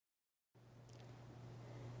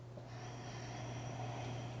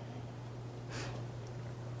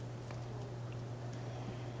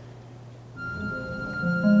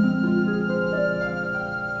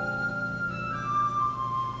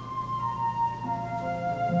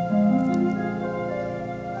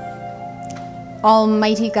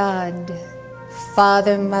Almighty God,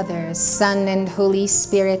 Father, Mother, Son, and Holy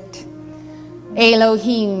Spirit,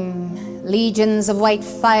 Elohim, legions of white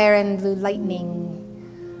fire and blue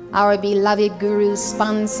lightning, our beloved Guru,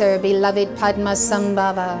 sponsor, beloved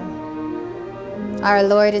Padmasambhava, our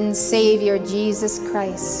Lord and Savior, Jesus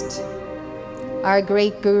Christ, our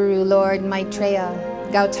great Guru, Lord Maitreya,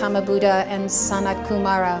 Gautama Buddha, and Sanat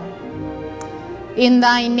Kumara. In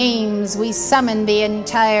thy names we summon the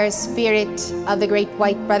entire spirit of the Great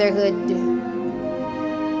White Brotherhood.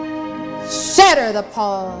 Shatter the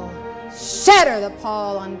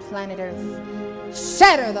pall on planet Earth.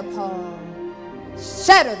 Shatter the pall,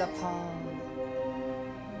 shatter the pall.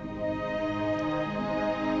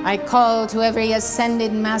 I call to every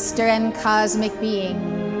ascended master and cosmic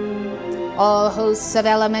being, all hosts of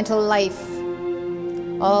elemental life,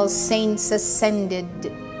 all saints ascended,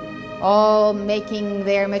 all making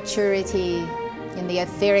their maturity in the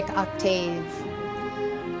etheric octave.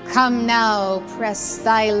 Come now, press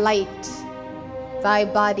thy light, thy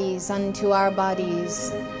bodies unto our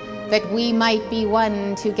bodies, that we might be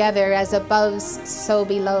one together as above, so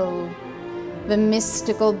below. The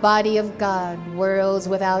mystical body of God, worlds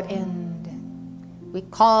without end. We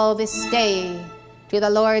call this day to the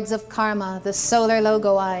lords of karma, the solar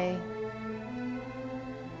logoi,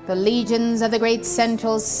 the legions of the great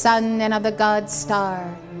central sun and of the God star.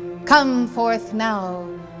 Come forth now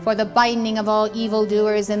for the binding of all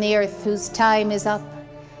evildoers in the earth whose time is up.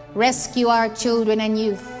 Rescue our children and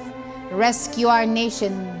youth, rescue our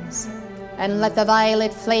nations, and let the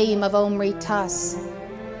violet flame of Om Ritas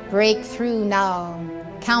break through now,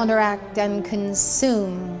 counteract and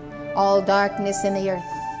consume all darkness in the earth.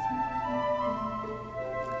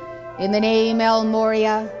 In the name El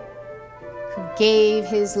Moria, who gave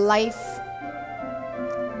his life,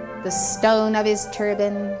 the stone of his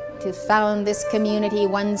turban, to found this community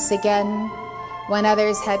once again when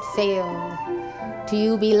others had failed. To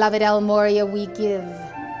you, beloved El Moria, we give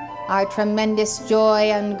our tremendous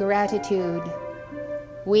joy and gratitude.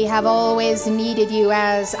 We have always needed you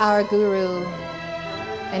as our Guru,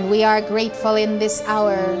 and we are grateful in this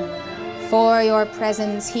hour for your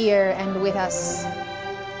presence here and with us.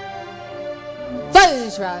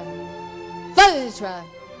 Vajra! Vajra!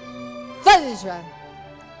 Vajra!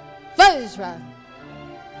 Vajra!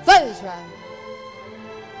 Vajra!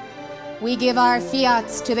 We give our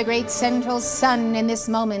fiats to the great central sun in this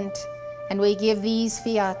moment, and we give these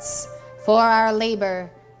fiats for our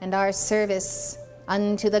labor and our service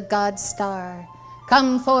unto the God star.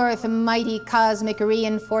 Come forth, mighty cosmic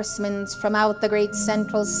reinforcements from out the great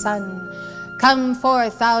central sun. Come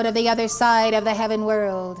forth out of the other side of the heaven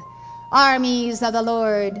world. Armies of the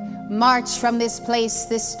Lord, march from this place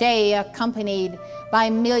this day, accompanied by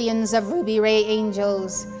millions of ruby ray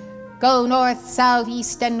angels. Go north, south,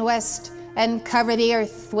 east, and west, and cover the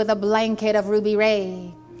earth with a blanket of ruby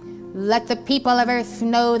ray. Let the people of earth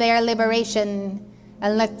know their liberation,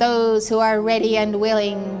 and let those who are ready and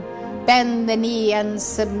willing bend the knee and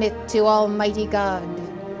submit to Almighty God.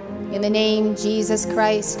 In the name Jesus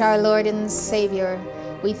Christ, our Lord and Savior,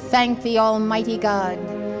 we thank thee, Almighty God,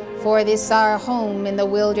 for this our home in the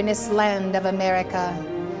wilderness land of America.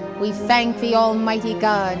 We thank thee, Almighty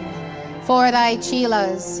God, for thy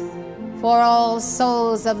chelas, for all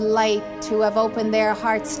souls of light who have opened their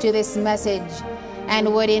hearts to this message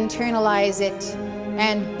and would internalize it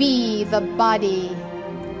and be the body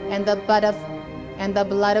and the blood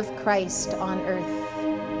of Christ on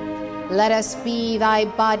earth. Let us be thy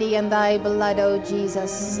body and thy blood, O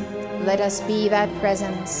Jesus. Let us be that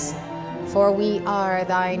presence, for we are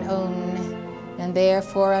thine own, and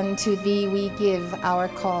therefore unto thee we give our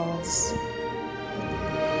calls.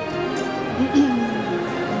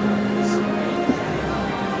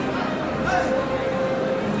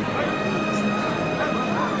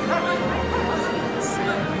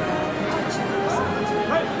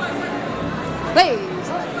 Blaze!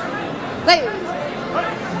 Blaze!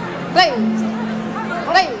 Blaze!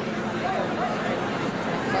 Blaze!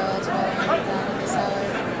 I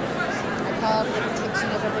call for the protection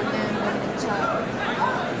of every man, woman, and child.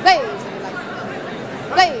 Blaze!